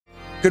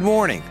Good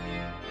morning.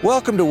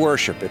 Welcome to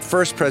worship at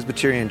First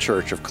Presbyterian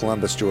Church of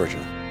Columbus,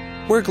 Georgia.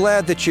 We're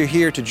glad that you're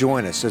here to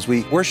join us as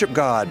we worship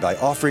God by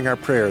offering our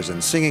prayers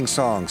and singing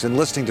songs and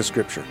listening to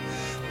Scripture.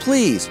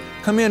 Please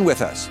come in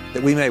with us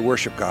that we may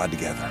worship God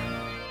together.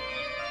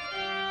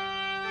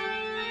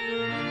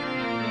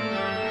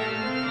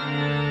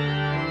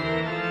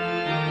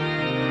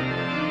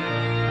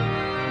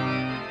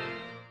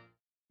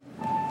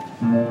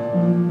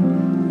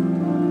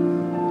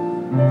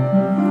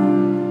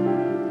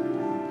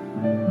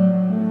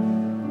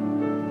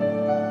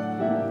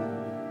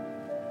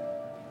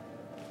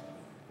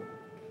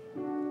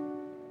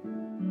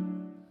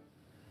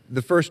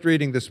 The first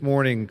reading this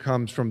morning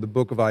comes from the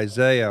book of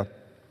Isaiah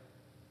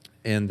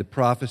and the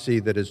prophecy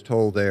that is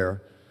told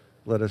there.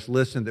 Let us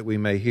listen that we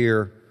may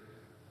hear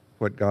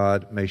what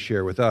God may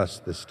share with us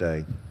this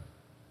day.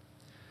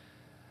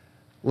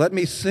 Let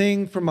me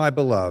sing for my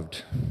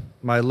beloved,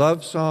 my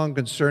love song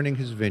concerning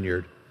his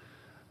vineyard.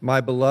 My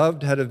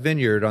beloved had a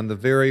vineyard on the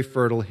very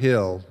fertile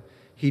hill.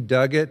 He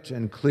dug it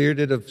and cleared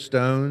it of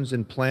stones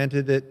and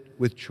planted it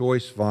with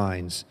choice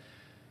vines.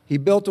 He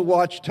built a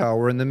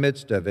watchtower in the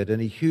midst of it,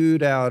 and he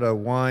hewed out a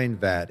wine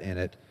vat in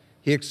it.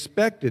 He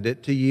expected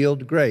it to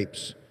yield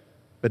grapes,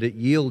 but it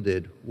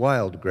yielded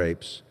wild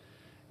grapes.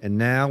 And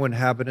now,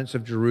 inhabitants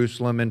of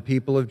Jerusalem and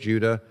people of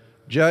Judah,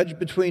 judge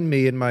between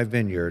me and my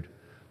vineyard.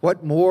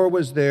 What more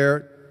was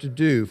there to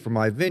do for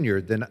my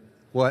vineyard than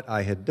what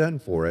I had done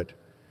for it?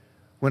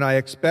 When I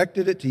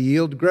expected it to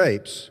yield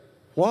grapes,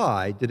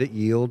 why did it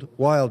yield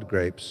wild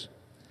grapes?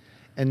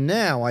 And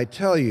now I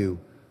tell you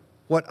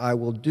what I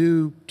will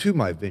do to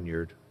my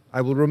vineyard.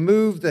 I will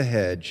remove the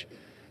hedge,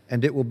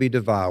 and it will be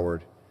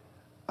devoured.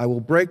 I will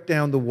break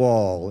down the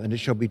wall, and it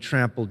shall be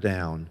trampled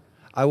down.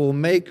 I will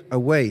make a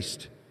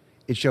waste.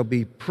 It shall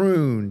be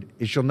pruned.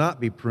 It shall not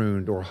be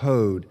pruned or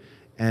hoed,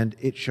 and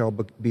it shall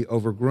be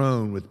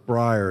overgrown with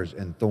briars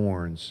and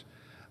thorns.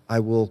 I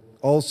will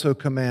also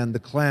command the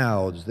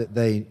clouds that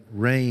they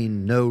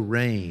rain no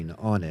rain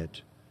on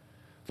it.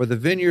 For the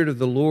vineyard of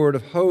the Lord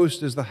of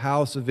hosts is the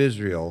house of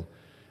Israel,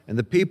 and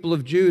the people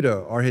of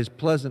Judah are his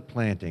pleasant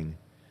planting.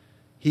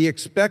 He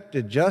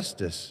expected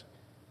justice,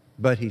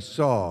 but he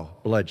saw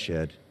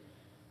bloodshed.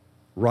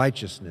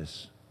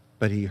 Righteousness,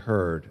 but he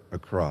heard a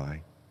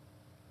cry.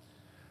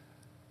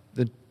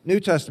 The New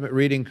Testament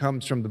reading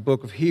comes from the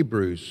book of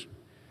Hebrews,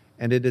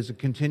 and it is a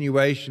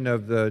continuation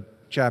of the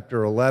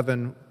chapter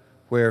 11,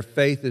 where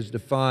faith is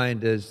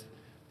defined as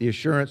the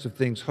assurance of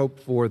things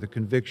hoped for, the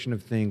conviction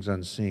of things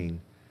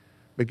unseen.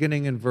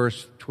 Beginning in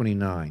verse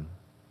 29.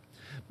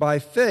 By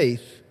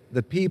faith,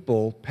 the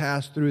people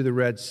passed through the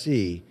Red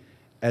Sea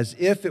as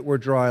if it were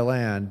dry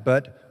land,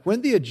 but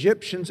when the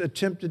Egyptians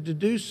attempted to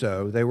do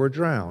so, they were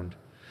drowned.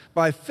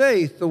 By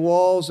faith, the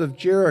walls of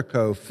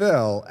Jericho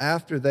fell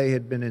after they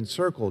had been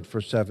encircled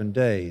for 7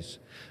 days.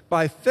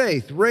 By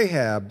faith,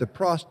 Rahab the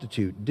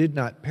prostitute did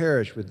not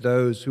perish with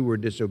those who were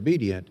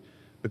disobedient,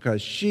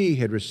 because she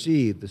had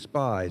received the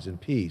spies in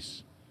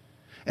peace.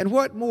 And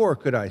what more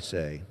could I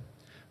say?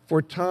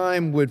 For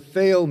time would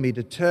fail me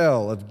to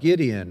tell of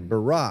Gideon,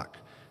 Barak,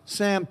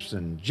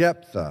 Samson,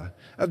 Jephthah,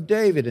 of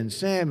David and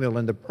Samuel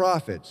and the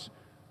prophets,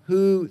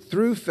 who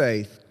through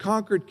faith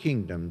conquered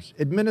kingdoms,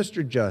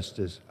 administered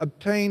justice,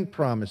 obtained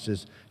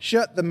promises,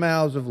 shut the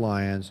mouths of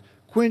lions,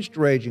 quenched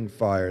raging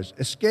fires,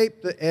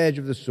 escaped the edge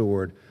of the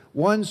sword,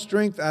 won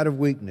strength out of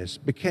weakness,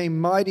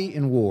 became mighty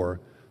in war,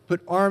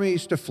 put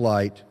armies to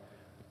flight.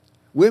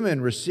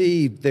 Women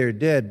received their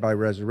dead by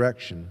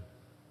resurrection.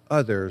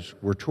 Others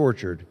were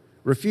tortured,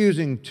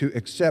 refusing to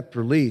accept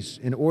release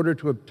in order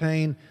to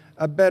obtain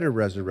a better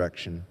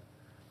resurrection.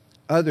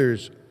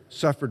 Others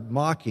suffered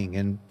mocking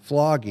and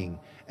flogging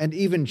and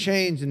even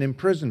chains and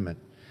imprisonment.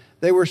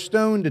 They were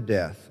stoned to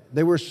death.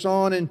 They were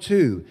sawn in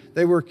two.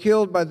 They were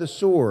killed by the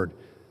sword.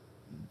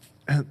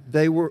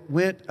 They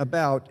went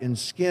about in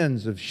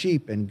skins of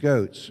sheep and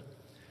goats,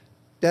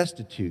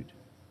 destitute,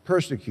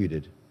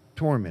 persecuted,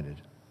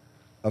 tormented,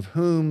 of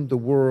whom the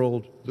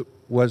world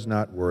was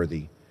not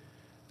worthy.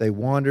 They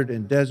wandered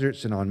in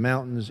deserts and on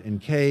mountains, in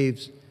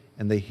caves,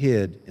 and they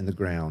hid in the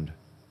ground.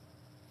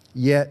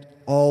 Yet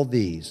all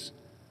these,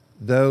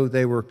 though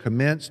they were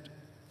commended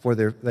for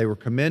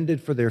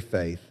their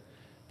faith,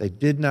 they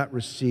did not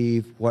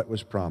receive what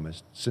was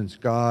promised, since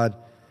God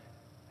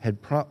had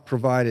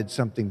provided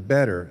something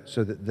better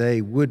so that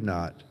they would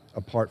not,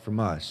 apart from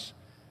us,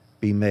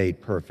 be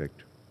made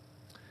perfect.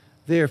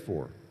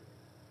 Therefore,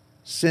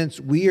 since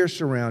we are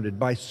surrounded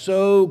by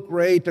so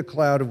great a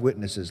cloud of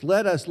witnesses,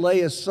 let us lay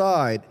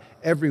aside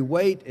every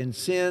weight and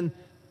sin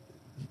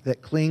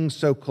that clings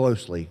so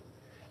closely,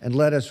 and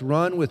let us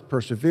run with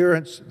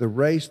perseverance the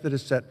race that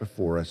is set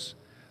before us,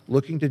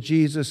 looking to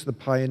Jesus, the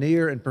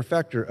pioneer and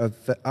perfecter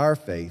of our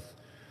faith,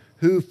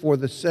 who, for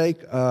the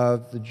sake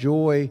of the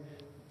joy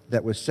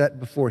that was set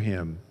before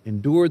him,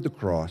 endured the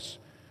cross,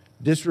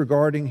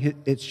 disregarding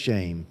its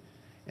shame,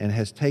 and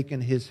has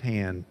taken his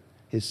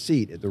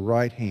seat at the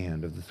right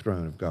hand of the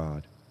throne of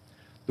God.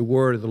 The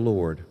word of the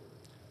Lord.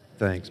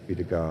 Thanks be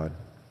to God.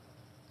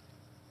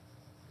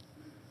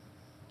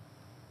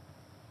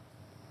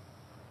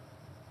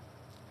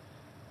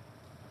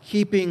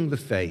 Keeping the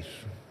faith.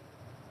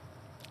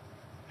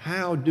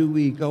 How do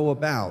we go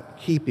about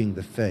keeping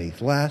the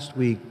faith? Last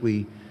week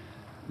we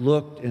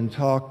looked and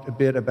talked a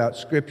bit about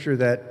Scripture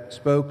that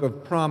spoke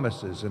of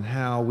promises and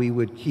how we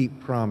would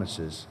keep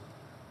promises.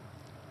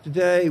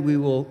 Today we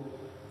will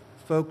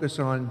focus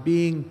on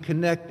being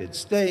connected,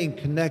 staying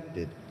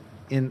connected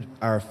in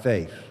our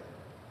faith.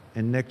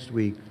 And next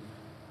week,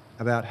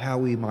 about how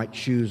we might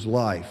choose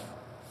life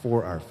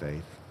for our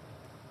faith.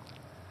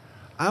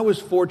 I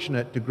was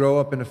fortunate to grow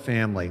up in a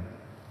family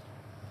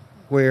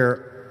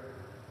where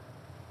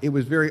it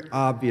was very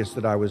obvious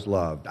that I was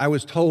loved. I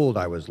was told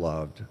I was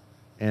loved,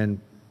 and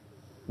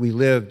we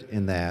lived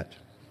in that.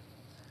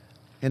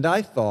 And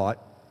I thought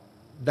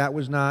that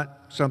was not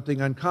something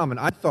uncommon.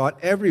 I thought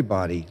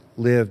everybody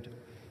lived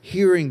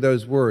hearing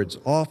those words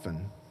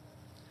often.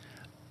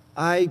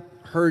 I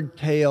heard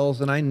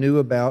tales and I knew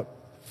about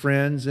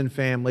friends and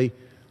family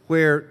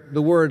where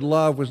the word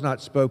love was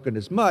not spoken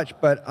as much,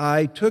 but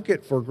I took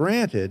it for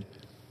granted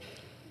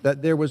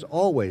that there was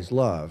always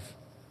love.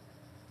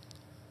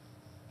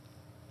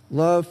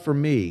 Love for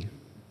me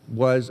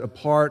was a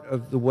part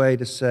of the way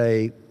to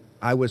say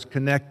I was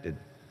connected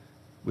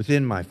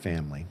within my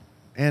family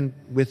and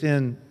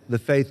within the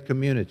faith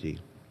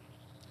community.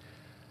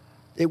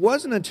 It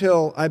wasn't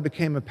until I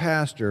became a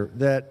pastor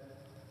that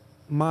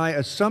my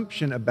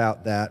assumption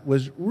about that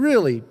was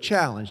really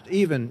challenged,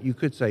 even, you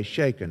could say,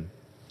 shaken.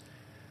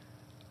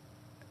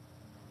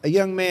 A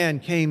young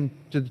man came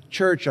to the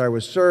church I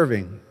was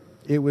serving.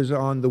 It was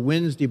on the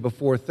Wednesday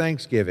before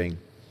Thanksgiving.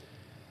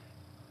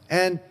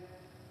 And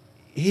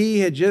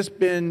he had just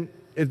been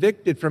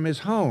evicted from his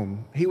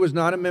home. He was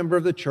not a member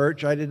of the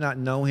church. I did not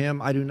know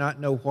him. I do not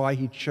know why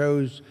he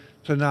chose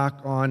to knock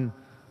on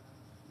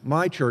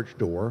my church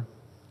door,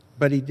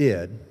 but he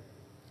did.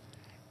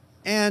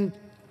 And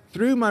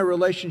through my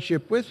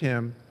relationship with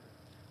him,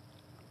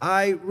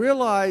 I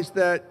realized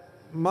that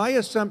my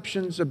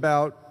assumptions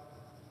about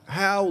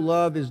how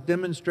love is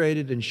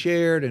demonstrated and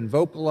shared and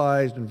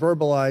vocalized and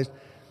verbalized,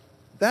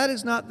 that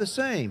is not the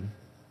same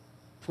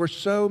for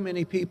so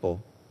many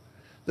people.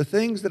 The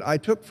things that I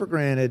took for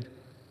granted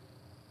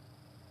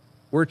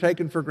were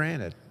taken for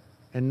granted,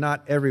 and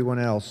not everyone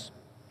else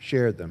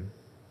shared them.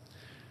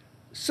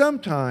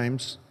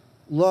 Sometimes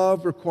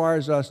love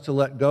requires us to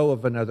let go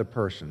of another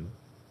person.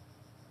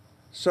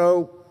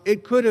 So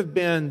it could have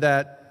been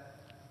that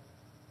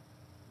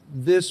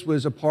this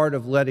was a part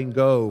of letting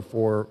go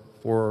for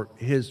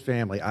his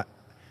family.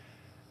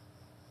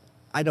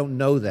 I don't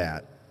know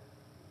that,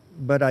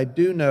 but I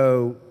do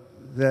know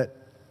that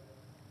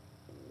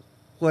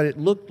what it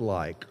looked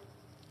like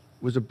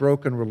was a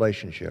broken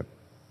relationship.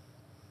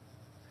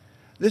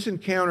 This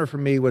encounter for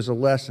me was a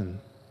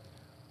lesson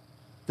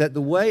that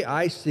the way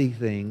I see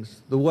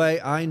things, the way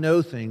I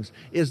know things,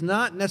 is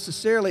not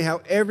necessarily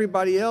how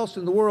everybody else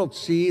in the world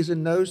sees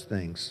and knows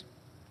things.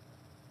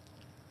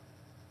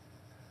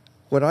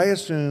 What I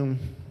assume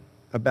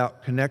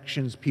about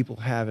connections people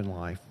have in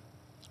life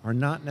are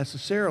not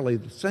necessarily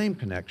the same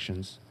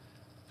connections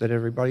that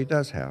everybody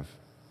does have.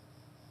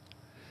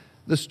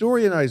 The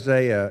story in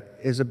Isaiah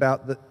is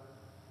about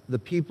the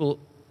people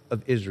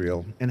of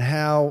Israel and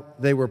how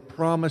they were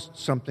promised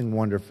something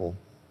wonderful.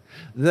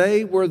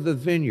 They were the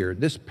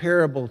vineyard. This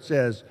parable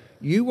says,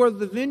 you are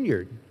the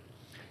vineyard.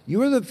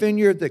 You are the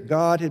vineyard that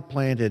God had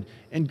planted,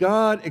 and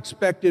God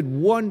expected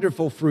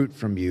wonderful fruit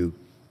from you,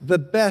 the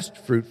best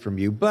fruit from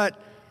you. But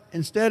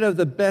instead of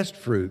the best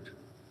fruit,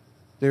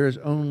 there is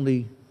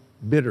only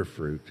bitter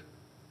fruit.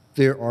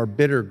 There are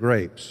bitter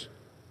grapes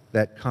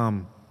that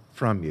come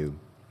from you.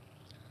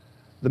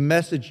 The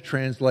Message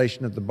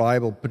translation of the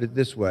Bible put it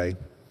this way: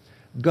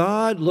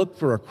 God looked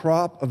for a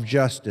crop of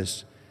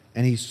justice,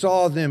 and he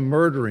saw them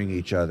murdering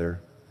each other.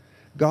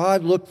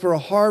 God looked for a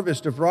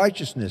harvest of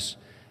righteousness,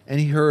 and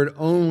he heard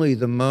only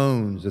the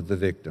moans of the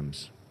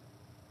victims.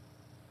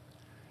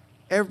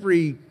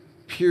 Every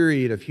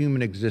period of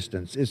human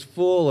existence is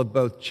full of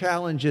both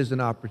challenges and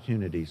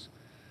opportunities.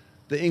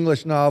 The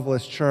English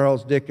novelist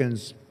Charles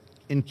Dickens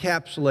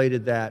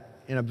encapsulated that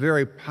in a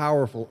very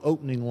powerful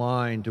opening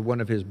line to one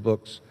of his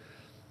books,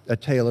 A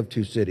Tale of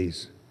Two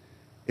Cities.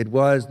 It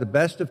was the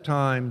best of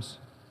times,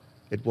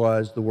 it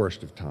was the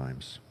worst of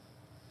times.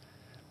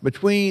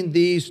 Between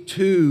these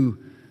two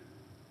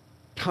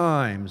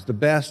times, the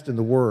best and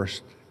the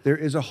worst, there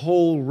is a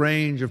whole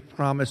range of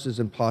promises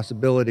and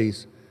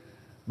possibilities,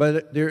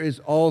 but there is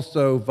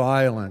also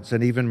violence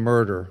and even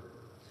murder.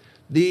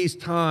 These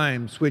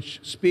times, which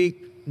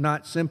speak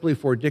not simply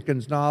for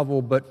Dickens'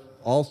 novel, but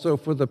also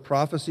for the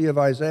prophecy of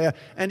Isaiah,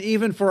 and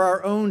even for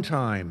our own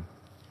time,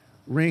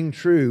 ring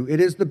true. It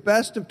is the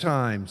best of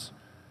times,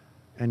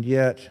 and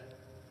yet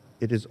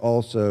it is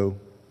also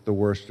the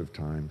worst of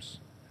times.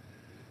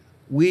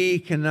 We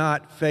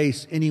cannot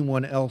face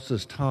anyone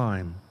else's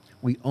time.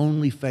 We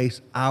only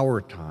face our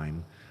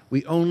time.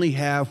 We only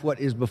have what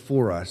is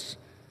before us.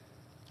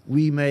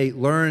 We may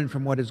learn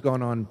from what has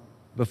gone on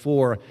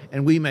before,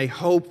 and we may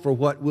hope for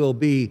what will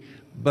be,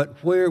 but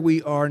where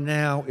we are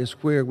now is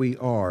where we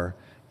are,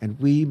 and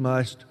we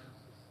must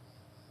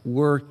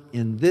work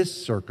in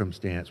this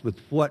circumstance with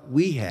what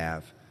we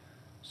have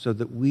so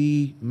that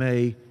we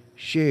may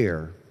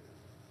share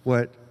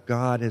what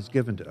God has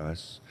given to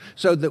us,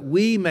 so that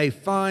we may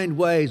find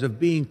ways of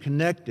being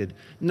connected,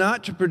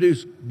 not to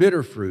produce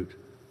bitter fruit,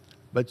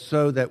 but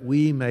so that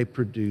we may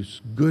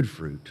produce good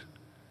fruit,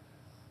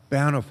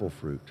 bountiful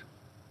fruit,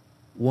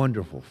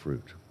 wonderful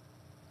fruit.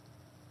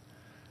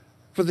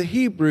 For the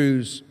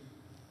Hebrews,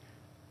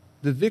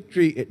 the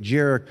victory at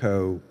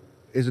Jericho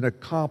is an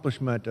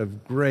accomplishment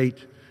of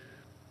great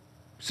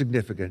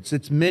significance.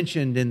 It's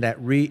mentioned in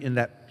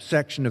that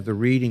section of the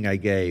reading I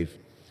gave.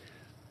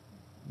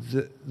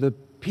 The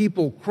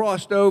people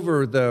crossed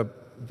over the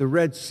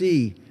Red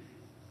Sea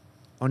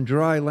on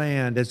dry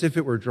land as if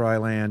it were dry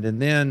land,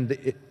 and then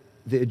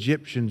the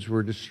Egyptians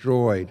were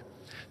destroyed.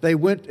 They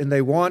went and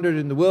they wandered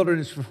in the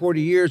wilderness for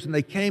 40 years, and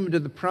they came into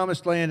the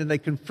promised land, and they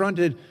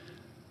confronted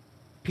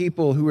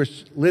people who were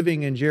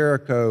living in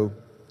Jericho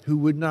who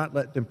would not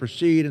let them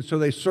proceed, and so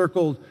they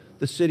circled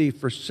the city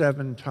for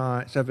 7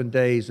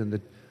 days, and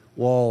the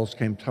walls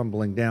came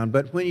tumbling down.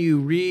 But when you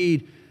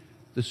read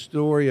the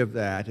story of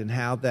that and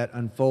how that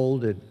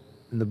unfolded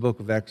in the book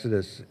of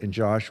Exodus and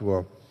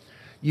Joshua,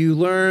 you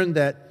learn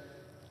that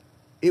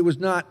it was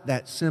not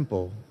that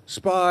simple.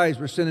 Spies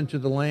were sent into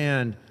the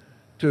land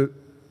to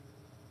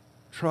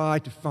try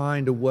to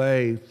find a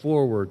way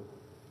forward.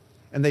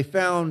 And they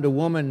found a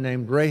woman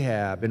named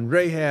Rahab, and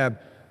Rahab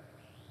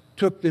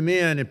took them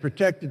in and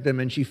protected them,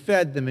 and she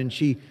fed them, and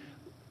she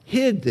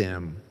hid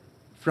them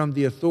from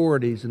the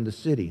authorities in the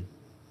city.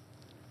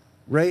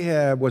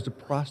 Rahab was a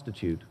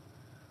prostitute.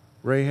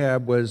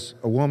 Rahab was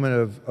a woman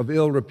of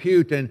ill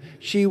repute, and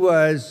she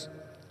was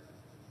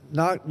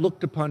not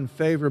looked upon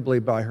favorably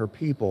by her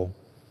people,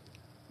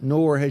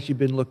 nor has she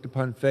been looked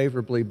upon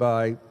favorably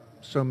by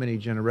so many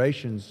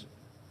generations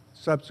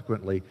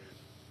subsequently.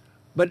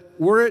 But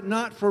were it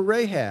not for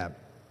Rahab,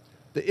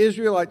 the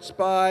Israelite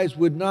spies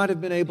would not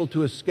have been able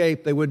to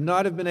escape. They would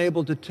not have been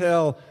able to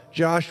tell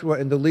Joshua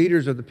and the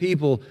leaders of the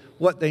people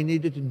what they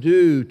needed to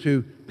do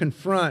to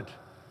confront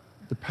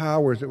the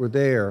powers that were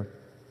there.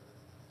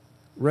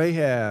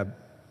 Rahab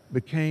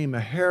became a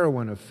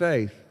heroine of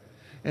faith.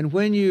 And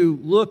when you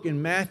look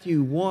in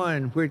Matthew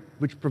 1,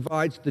 which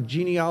provides the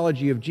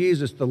genealogy of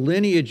Jesus, the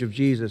lineage of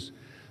Jesus,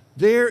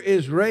 there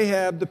is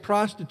Rahab the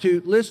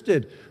prostitute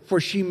listed,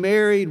 for she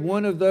married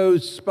one of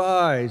those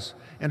spies,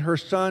 and her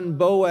son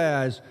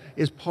Boaz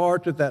is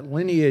part of that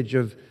lineage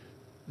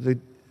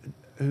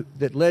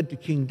that led to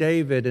King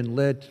David and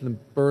led to the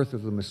birth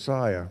of the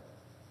Messiah.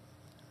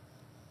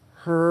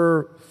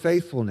 Her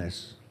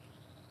faithfulness,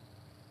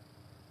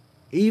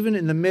 even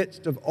in the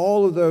midst of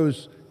all of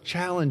those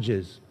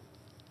challenges,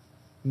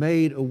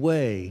 made a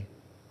way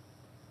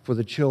for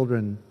the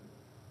children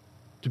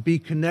to be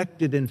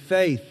connected in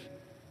faith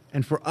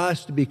and for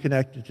us to be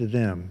connected to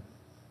them.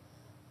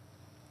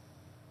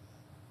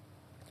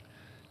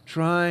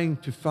 Trying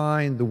to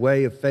find the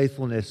way of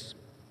faithfulness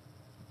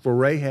for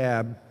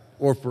Rahab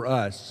or for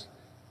us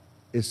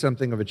is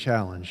something of a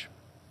challenge.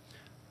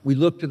 We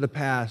look to the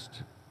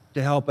past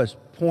to help us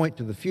point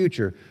to the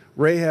future.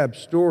 Rahab's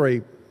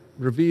story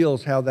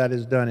reveals how that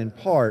is done in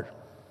part.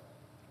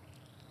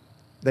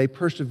 They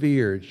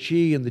persevered.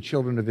 She and the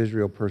children of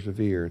Israel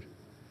persevered.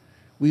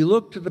 We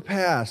look to the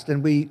past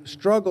and we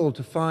struggle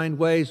to find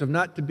ways of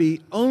not to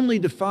be only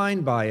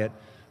defined by it,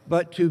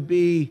 but to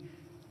be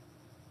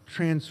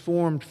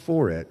transformed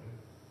for it.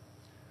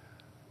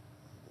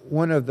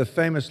 One of the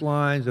famous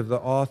lines of the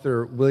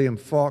author William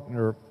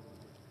Faulkner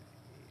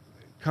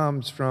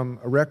comes from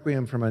a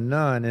Requiem from a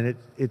Nun, and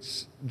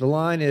the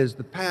line is,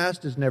 "The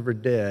past is never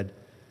dead.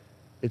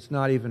 It's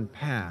not even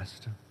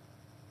past."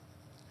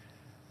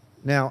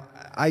 Now,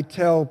 I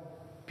tell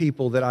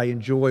people that I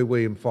enjoy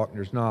William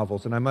Faulkner's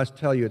novels, and I must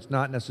tell you, it's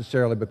not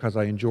necessarily because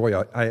I enjoy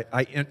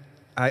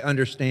I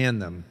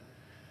understand them.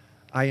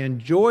 I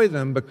enjoy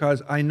them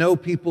because I know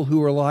people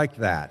who are like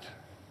that.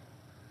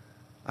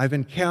 I've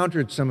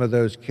encountered some of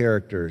those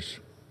characters.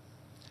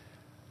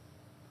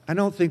 I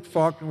don't think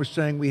Faulkner was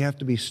saying we have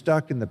to be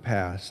stuck in the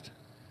past,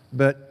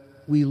 but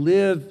we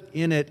live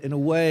in it in a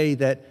way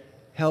that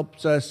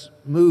helps us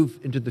move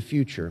into the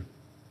future.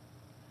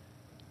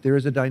 There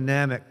is a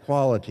dynamic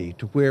quality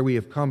to where we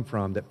have come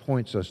from that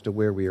points us to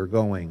where we are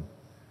going.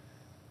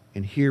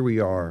 And here we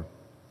are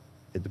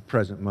at the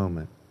present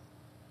moment.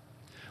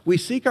 We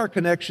seek our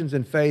connections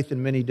in faith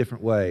in many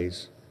different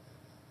ways,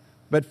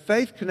 but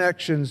faith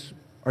connections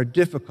are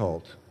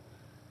difficult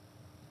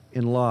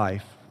in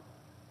life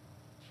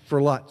for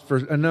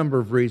a number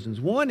of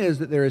reasons. One is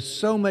that there is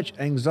so much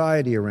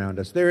anxiety around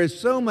us. There is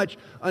so much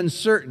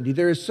uncertainty.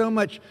 There is so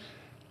much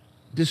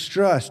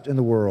distrust in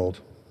the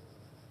world.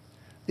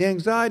 The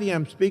anxiety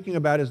I'm speaking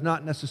about is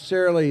not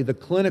necessarily the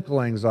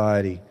clinical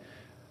anxiety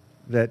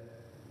that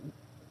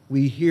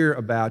we hear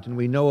about and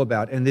we know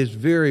about, and is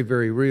very,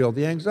 very real.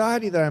 The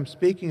anxiety that I'm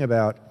speaking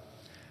about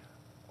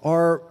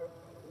are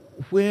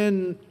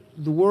when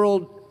the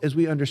world as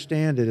we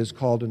understand it is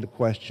called into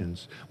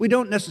questions. We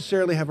don't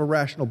necessarily have a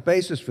rational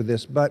basis for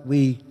this, but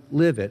we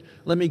live it.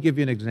 Let me give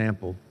you an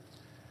example.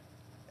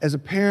 As a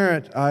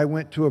parent, I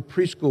went to a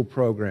preschool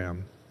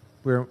program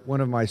where one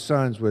of my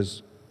sons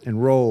was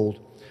enrolled,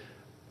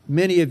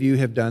 Many of you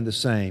have done the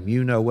same.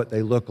 You know what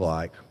they look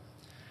like.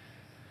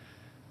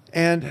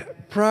 And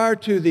prior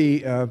to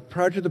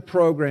the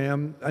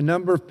program, a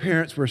number of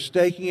parents were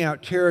staking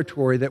out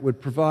territory that would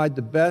provide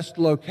the best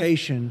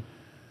location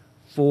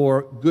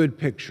for good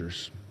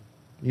pictures.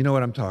 You know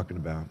what I'm talking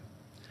about.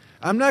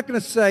 I'm not going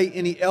to say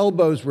any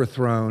elbows were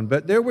thrown,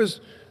 but there was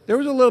a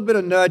little bit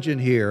of nudging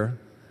here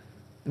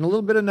and a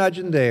little bit of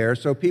nudging there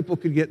so people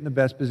could get in the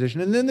best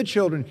position. And then the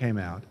children came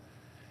out.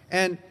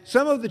 And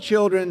some of the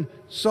children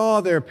saw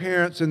their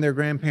parents and their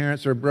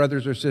grandparents or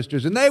brothers or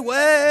sisters, and they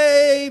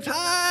waved,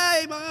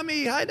 "Hi,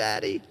 Mommy, hi,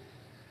 Daddy."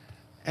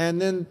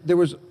 And then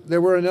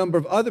there were a number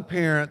of other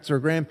parents or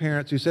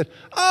grandparents who said,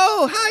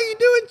 "Oh, how you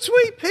doing,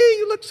 sweet pea?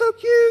 You look so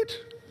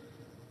cute."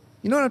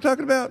 You know what I'm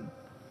talking about?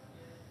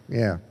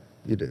 Yeah,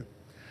 you do.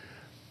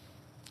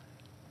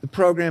 The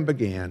program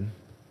began,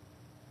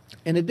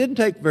 and it didn't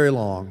take very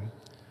long,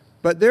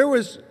 but there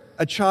was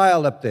a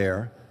child up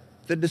there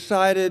that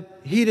decided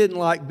he didn't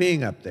like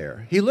being up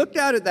there. He looked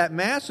out at that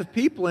mass of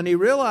people and he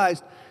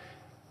realized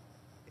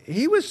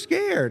he was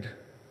scared.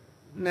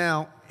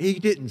 Now, he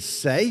didn't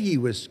say he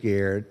was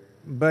scared,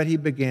 but he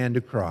began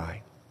to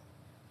cry.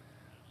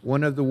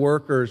 One of the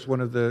workers, one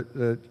of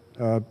the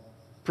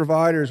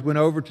providers went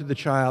over to the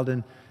child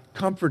and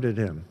comforted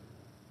him.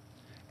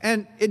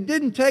 And it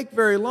didn't take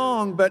very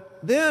long, but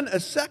then a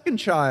second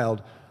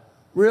child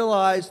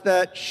realized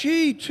that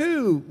she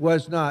too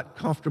was not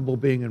comfortable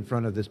being in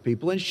front of this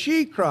people, and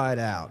she cried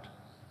out.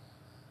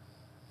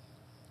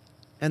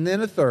 And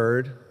then a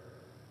third,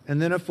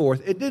 and then a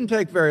fourth. It didn't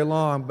take very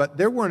long, but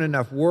there weren't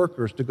enough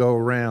workers to go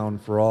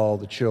around for all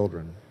the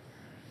children.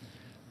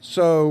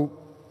 So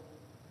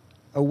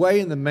Away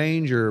in the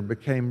Manger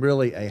became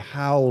really a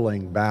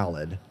howling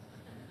ballad.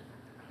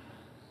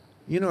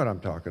 You know what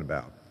I'm talking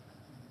about.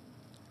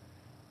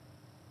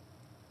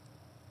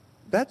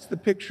 That's the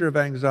picture of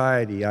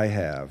anxiety I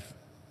have.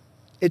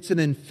 It's an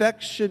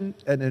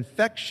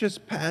infectious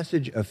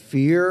passage of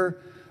fear,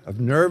 of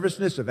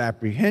nervousness, of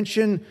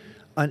apprehension,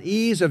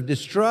 unease, of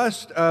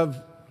distrust,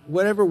 of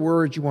whatever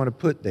words you want to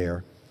put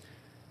there.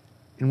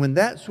 And when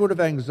that sort of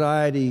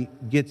anxiety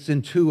gets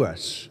into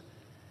us,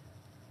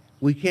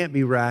 we can't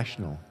be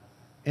rational.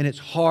 And it's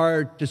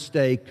hard to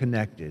stay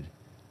connected.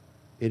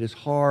 It is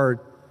hard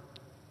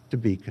to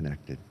be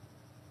connected.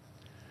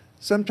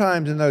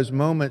 Sometimes in those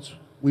moments,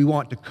 we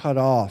want to cut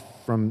off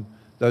from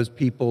those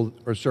people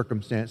or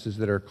circumstances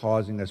that are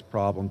causing us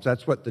problems.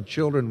 That's what the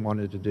children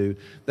wanted to do.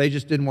 They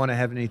just didn't want to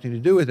have anything to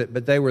do with it,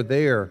 but they were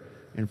there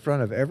in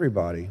front of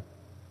everybody.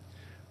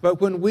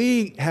 But when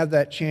we have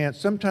that chance,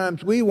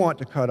 sometimes we want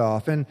to cut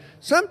off. And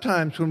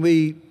sometimes when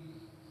we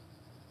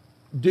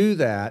do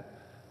that,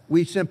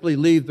 we simply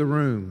leave the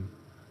room.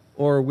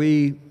 Or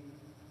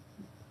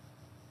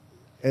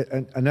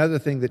another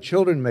thing that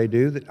children may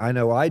do, that I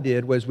know I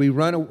did, was we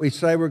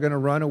say we're going to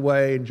run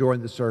away and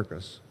join the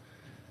circus.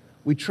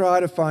 We try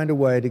to find a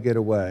way to get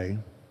away.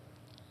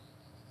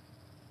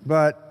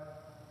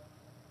 But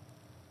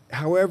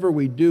however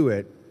we do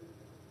it,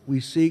 we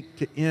seek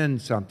to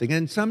end something.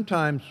 And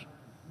sometimes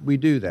we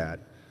do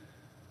that.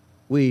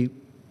 We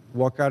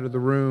walk out of the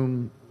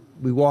room,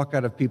 we walk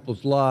out of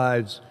people's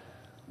lives,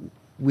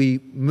 we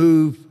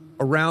move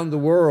around the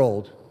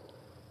world,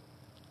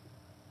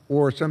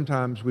 or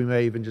sometimes we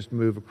may even just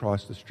move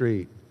across the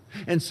street.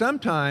 And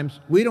sometimes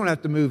we don't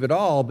have to move at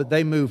all, but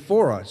they move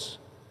for us.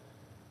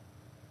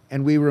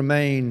 And we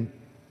remain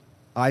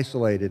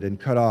isolated and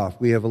cut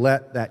off. We have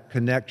let that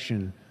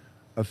connection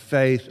of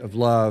faith, of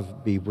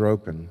love, be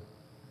broken.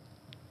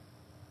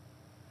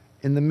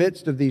 In the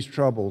midst of these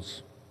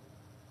troubles,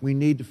 we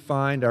need to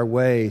find our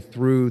way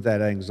through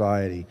that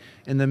anxiety.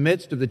 In the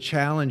midst of the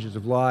challenges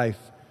of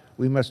life,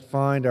 we must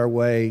find our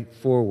way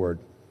forward.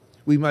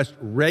 We must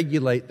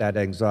regulate that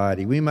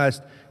anxiety. We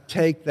must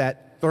take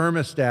that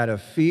thermostat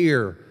of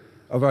fear,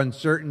 of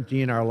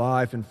uncertainty in our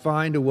life, and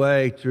find a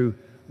way to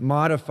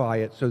modify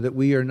it so that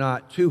we are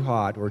not too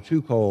hot or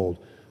too cold,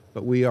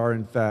 but we are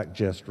in fact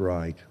just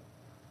right.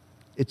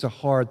 It's a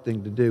hard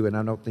thing to do, and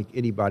I don't think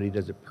anybody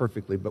does it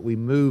perfectly, but we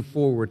move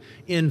forward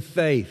in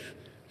faith,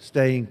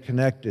 staying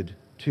connected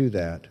to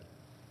that.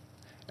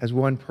 As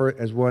one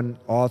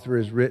author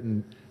has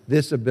written,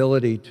 this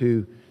ability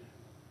to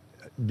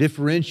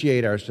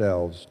differentiate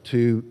ourselves,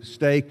 to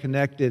stay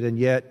connected and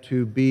yet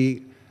to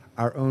be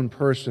our own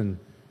person,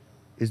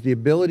 is the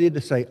ability to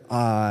say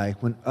I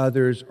when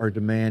others are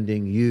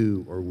demanding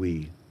you or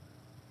we.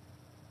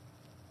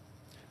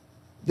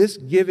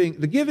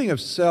 The giving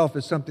of self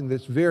is something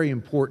that's very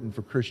important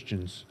for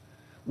Christians.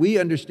 We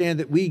understand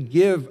that we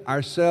give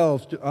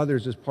ourselves to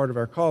others as part of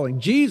our calling.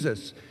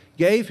 Jesus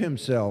gave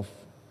himself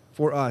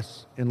for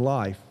us in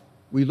life.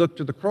 We look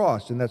to the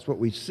cross, and that's what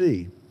we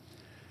see.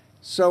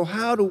 So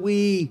how do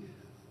we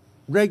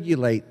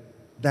regulate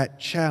that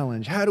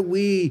challenge? How do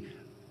we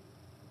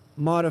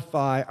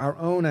modify our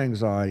own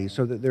anxiety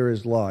so that there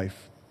is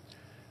life?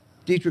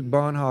 Dietrich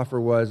Bonhoeffer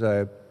was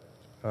a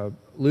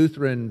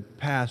Lutheran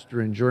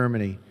pastor in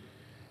Germany,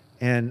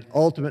 and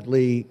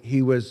ultimately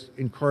he was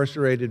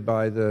incarcerated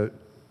by the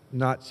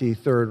Nazi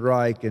Third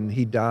Reich, and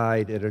he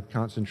died at a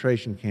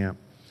concentration camp.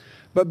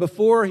 But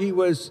before he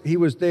was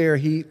there,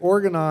 he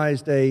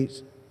organized a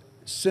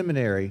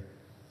seminary,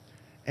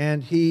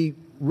 and he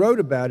wrote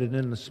about it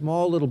in a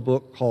small little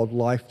book called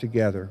Life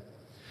Together.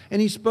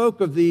 And he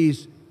spoke of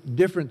these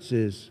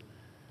differences.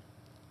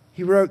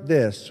 He wrote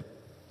this: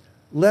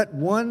 "Let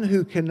one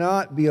who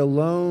cannot be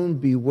alone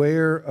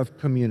beware of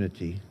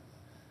community.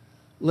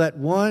 Let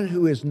one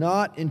who is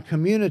not in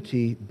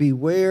community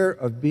beware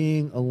of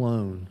being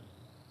alone.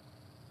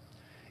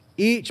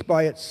 Each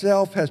by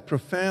itself has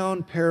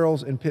profound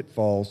perils and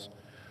pitfalls.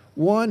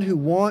 One who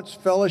wants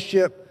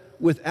fellowship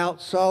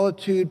without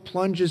solitude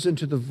plunges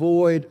into the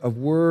void of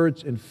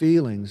words and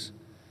feelings,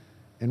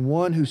 and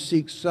one who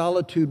seeks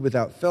solitude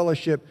without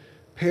fellowship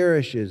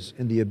perishes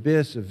in the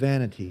abyss of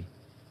vanity,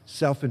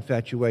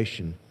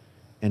 self-infatuation,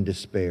 and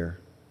despair."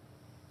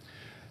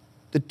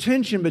 The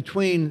tension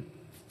between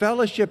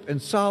fellowship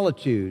and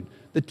solitude,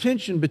 the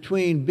tension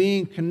between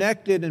being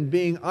connected and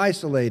being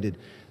isolated,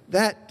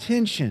 that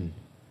tension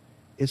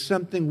is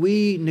something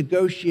we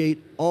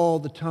negotiate all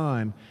the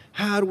time.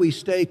 How do we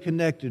stay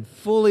connected,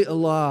 fully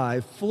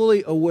alive,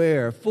 fully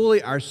aware,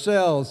 fully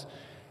ourselves,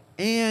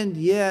 and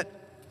yet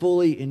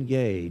fully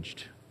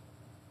engaged?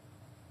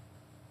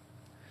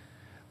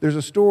 There's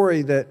a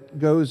story that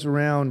goes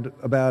around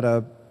about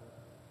a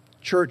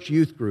church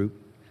youth group.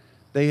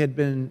 They had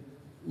been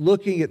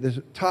looking at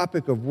the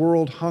topic of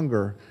world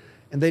hunger,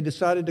 and they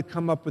decided to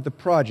come up with a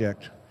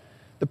project.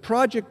 The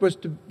project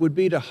would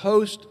be to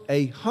host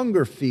a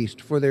hunger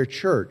feast for their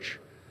church.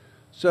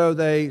 So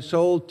they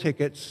sold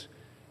tickets,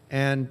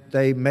 and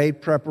they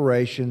made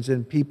preparations,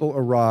 and people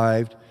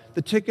arrived.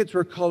 The tickets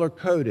were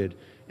color-coded,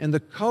 and the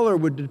color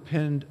would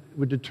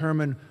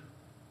determine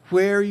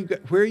where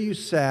you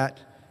sat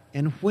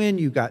and when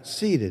you got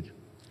seated.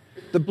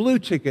 The blue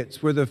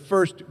tickets were the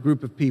first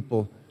group of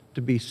people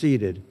to be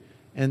seated,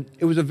 and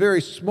it was a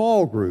very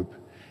small group.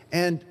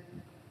 And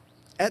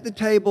at the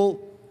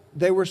table,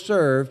 they were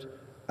served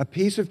a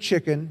piece of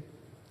chicken,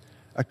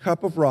 a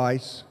cup of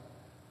rice,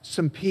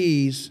 some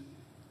peas,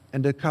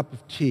 and a cup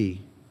of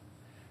tea.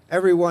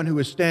 Everyone who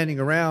was standing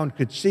around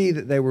could see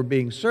that they were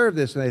being served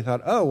this, and they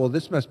thought, oh, well,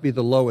 this must be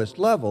the lowest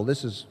level.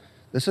 This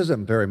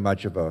isn't very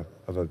much of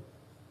a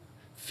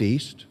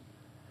feast.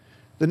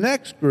 The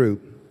next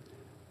group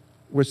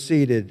was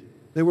seated.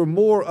 There were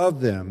more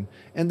of them,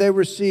 and they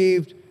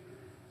received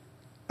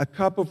a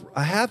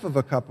half of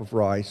a cup of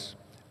rice,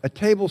 a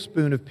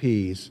tablespoon of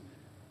peas,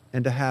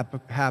 and half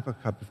a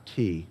cup of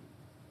tea.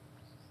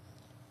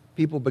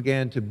 People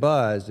began to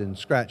buzz and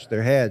scratch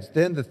their heads.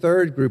 Then the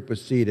third group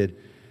was seated.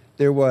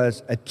 There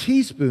was a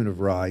teaspoon of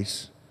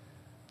rice,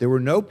 there were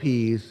no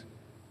peas,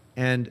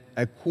 and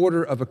a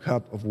quarter of a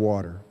cup of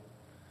water.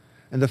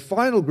 And the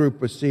final group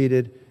was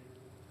seated.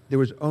 There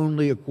was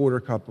only a quarter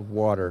cup of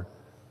water.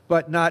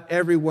 But not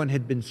everyone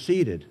had been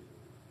seated.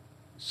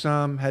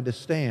 Some had to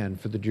stand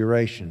for the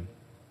duration.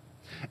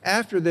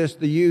 After this,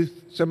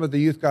 some of the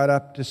youth got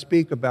up to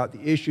speak about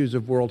the issues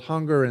of world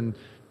hunger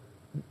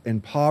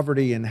and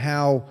poverty, and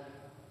how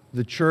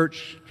the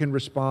church can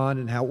respond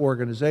and how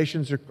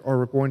organizations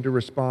are going to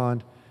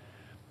respond.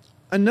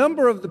 A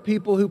number of the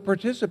people who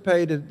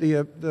participated,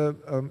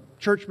 the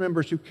church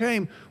members who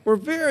came, were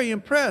very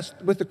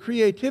impressed with the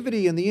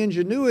creativity and the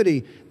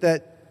ingenuity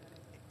that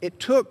it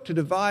took to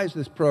devise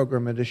this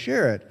program and to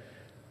share it.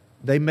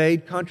 They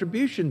made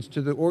contributions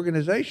to the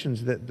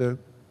organizations that the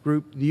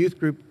youth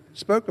group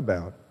spoke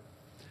about.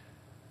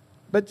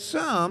 But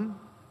some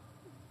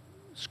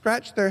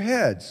scratched their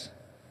heads.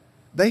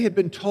 They had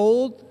been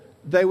told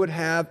they would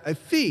have a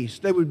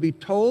feast. They would be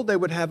told they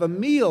would have a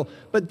meal,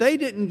 but they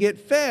didn't get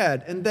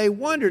fed, and they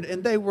wondered,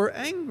 and they were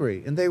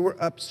angry, and they were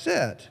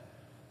upset.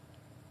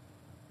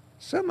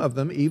 Some of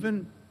them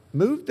even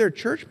moved their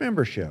church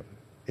membership,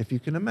 if you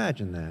can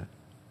imagine that.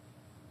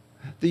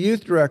 The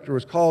youth director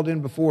was called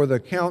in before the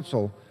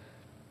council.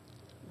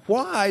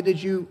 Why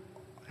did you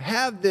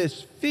have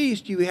this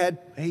feast? You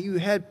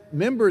had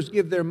members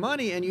give their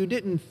money, and you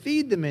didn't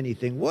feed them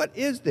anything. What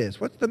is this?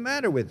 What's the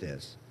matter with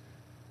this?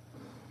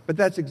 But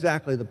that's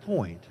exactly the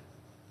point.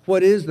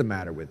 What is the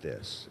matter with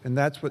this? And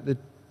that's what the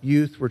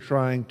youth were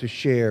trying to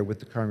share with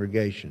the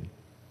congregation.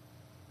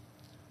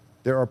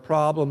 There are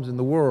problems in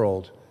the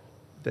world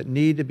that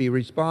need to be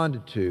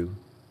responded to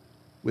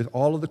with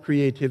all of the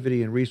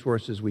creativity and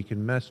resources we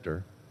can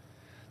muster.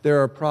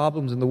 There are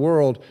problems in the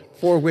world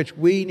for which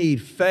we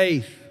need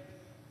faith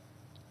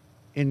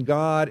in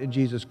God and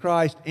Jesus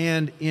Christ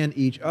and in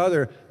each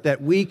other,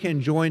 that we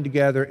can join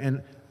together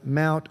and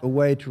mount a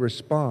way to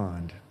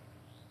respond.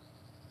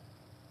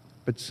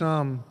 But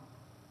some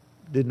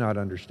did not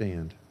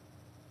understand.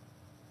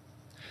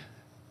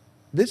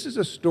 This is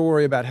a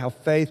story about how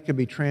faith can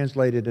be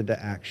translated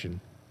into action.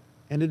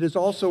 And it is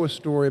also a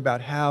story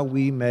about how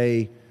we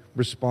may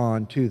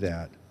respond to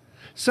that.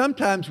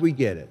 Sometimes we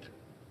get it,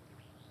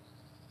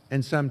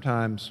 and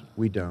sometimes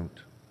we don't.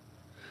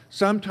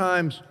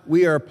 Sometimes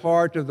we are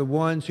part of the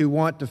ones who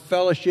want to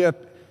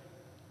fellowship,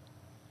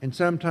 and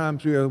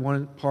sometimes we are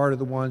part of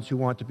the ones who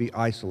want to be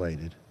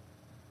isolated.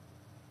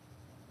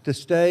 To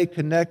stay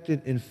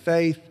connected in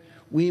faith,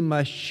 we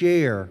must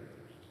share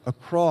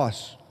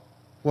across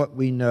what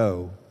we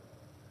know,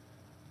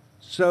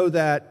 so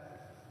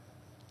that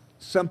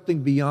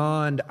something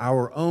beyond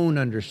our own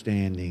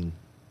understanding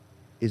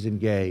is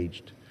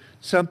engaged.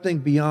 Something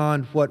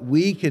beyond what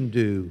we can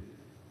do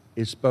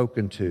is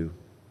spoken to.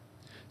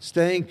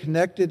 Staying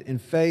connected in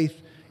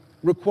faith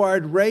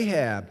required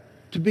Rahab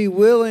to be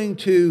willing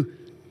to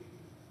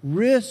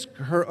risk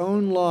her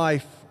own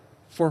life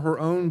for her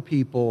own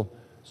people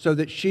so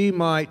that she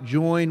might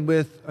join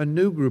with a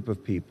new group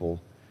of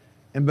people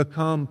and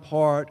become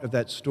part of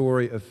that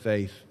story of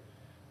faith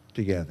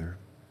together.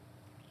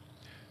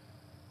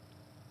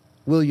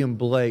 William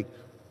Blake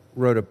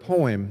wrote a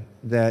poem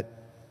that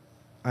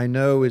I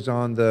know is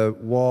on the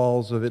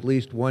walls of at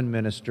least one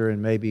minister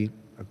and maybe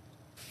a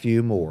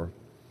few more.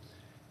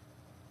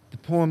 The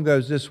poem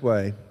goes this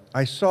way: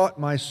 I sought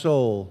my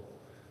soul,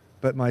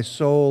 but my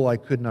soul I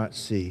could not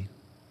see.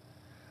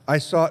 I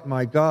sought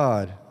my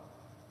God,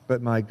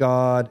 but my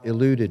God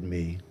eluded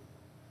me.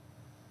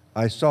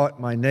 I sought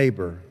my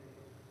neighbor,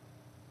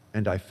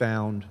 and I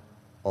found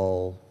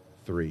all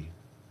three.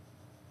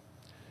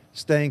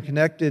 Staying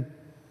connected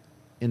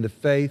in the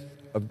faith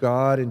of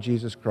God and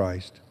Jesus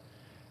Christ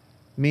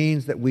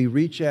means that we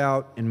reach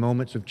out in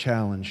moments of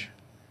challenge.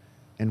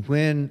 And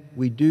when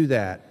we do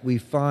that, we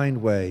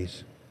find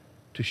ways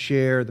to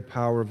share the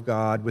power of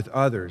God with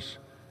others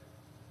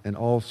and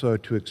also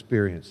to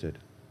experience it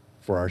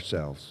for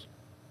ourselves.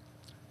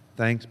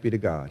 Thanks be to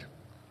God.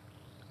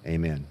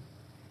 Amen.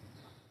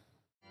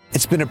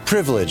 It's been a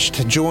privilege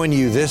to join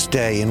you this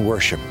day in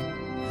worship.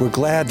 We're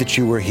glad that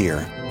you were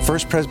here.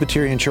 First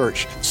Presbyterian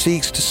Church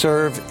seeks to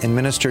serve and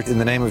minister in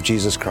the name of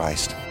Jesus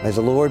Christ. May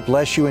the Lord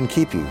bless you and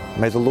keep you.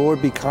 May the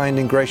Lord be kind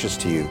and gracious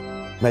to you.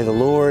 May the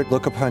Lord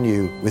look upon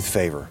you with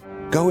favor.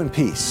 Go in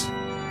peace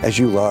as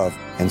you love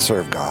and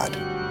serve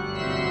God.